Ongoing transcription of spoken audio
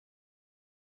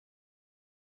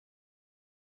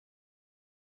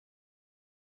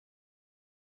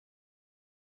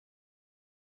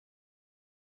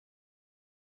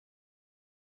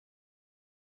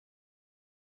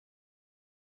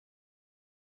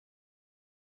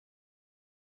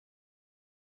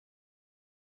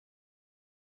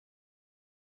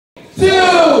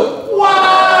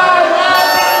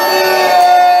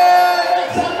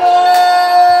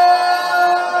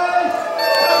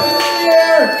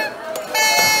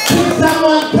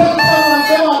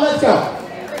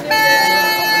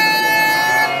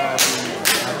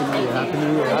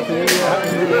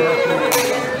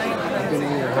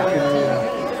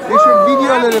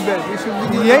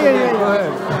Yeah. Go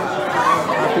ahead.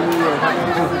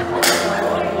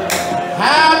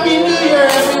 Happy New Year,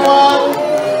 everyone.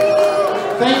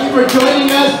 Thank you for joining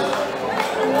us.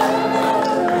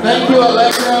 Thank you,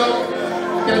 Allegro.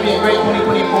 It's going to be a great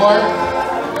 2024.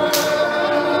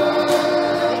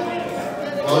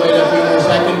 We'll wait a few more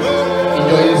seconds.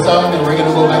 Enjoy this song, and we're going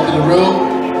to go back to the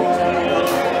room.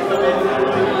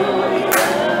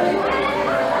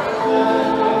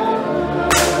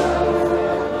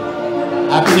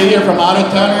 Happy New Year from Auto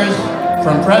Toners,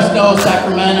 from Fresno,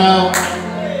 Sacramento,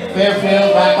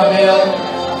 Fairfield, Vacaville.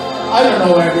 I don't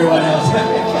know where everyone else is.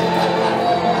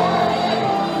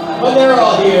 But they're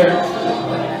all here.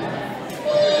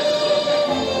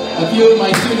 A few of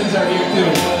my students are here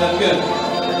too, so that's good.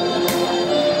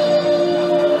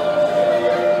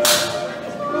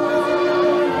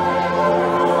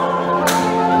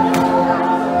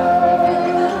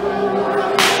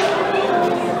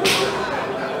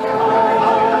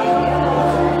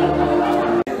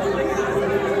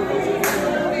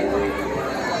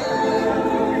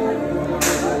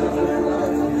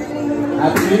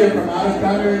 Happy New Year from Auto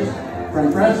Toners,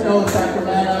 from Fresno,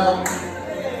 Sacramento,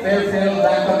 Fairfield,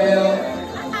 Vacaville.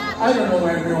 I don't know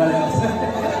where everyone else is.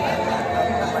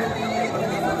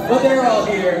 But they're all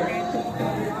here.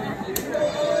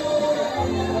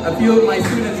 A few of my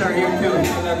students are here too,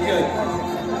 so that's good.